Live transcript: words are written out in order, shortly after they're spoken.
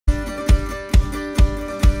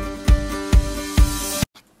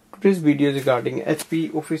Today's video is regarding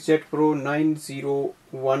HP OfficeJet Pro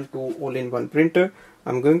 9012 all-in-one printer.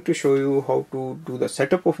 I'm going to show you how to do the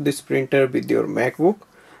setup of this printer with your MacBook.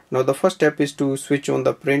 Now the first step is to switch on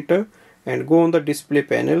the printer and go on the display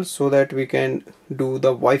panel so that we can do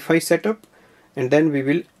the Wi-Fi setup, and then we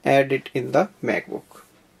will add it in the MacBook.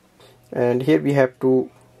 And here we have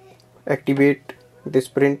to activate this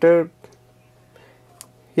printer.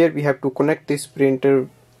 Here we have to connect this printer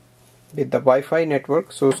with the Wi-Fi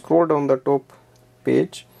network. So scroll down the top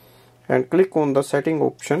page and click on the setting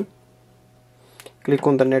option, click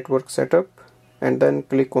on the network setup, and then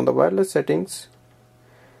click on the wireless settings.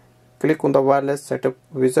 Click on the wireless setup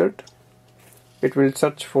wizard. It will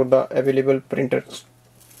search for the available printers.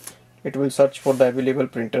 It will search for the available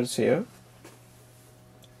printers here.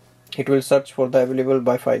 It will search for the available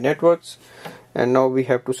Wi-Fi networks, and now we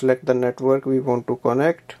have to select the network we want to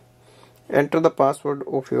connect. Enter the password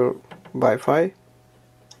of your Wi-Fi.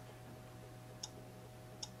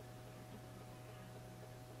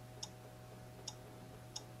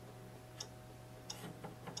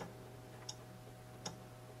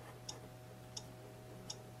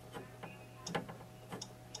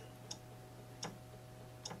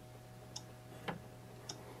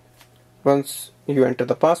 Once you enter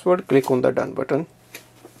the password, click on the done button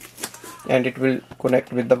and it will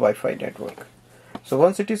connect with the Wi-Fi network. So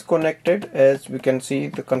once it is connected, as we can see,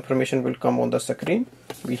 the confirmation will come on the screen.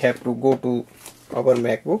 We have to go to our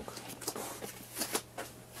MacBook.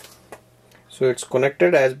 So it's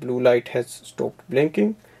connected as blue light has stopped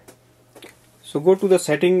blinking. So go to the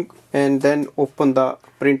setting and then open the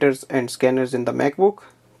printers and scanners in the MacBook.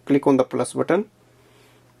 Click on the plus button.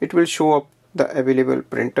 It will show up the available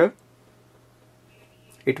printer.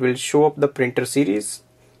 It will show up the printer series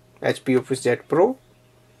HP OfficeJet Pro,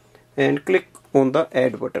 and click on the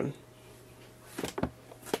add button.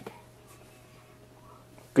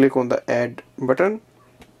 Click on the add button.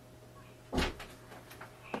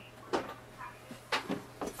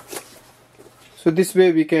 So this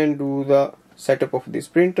way we can do the setup of this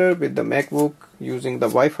printer with the MacBook using the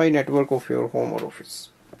Wi-Fi network of your home or office.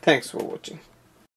 Thanks for watching.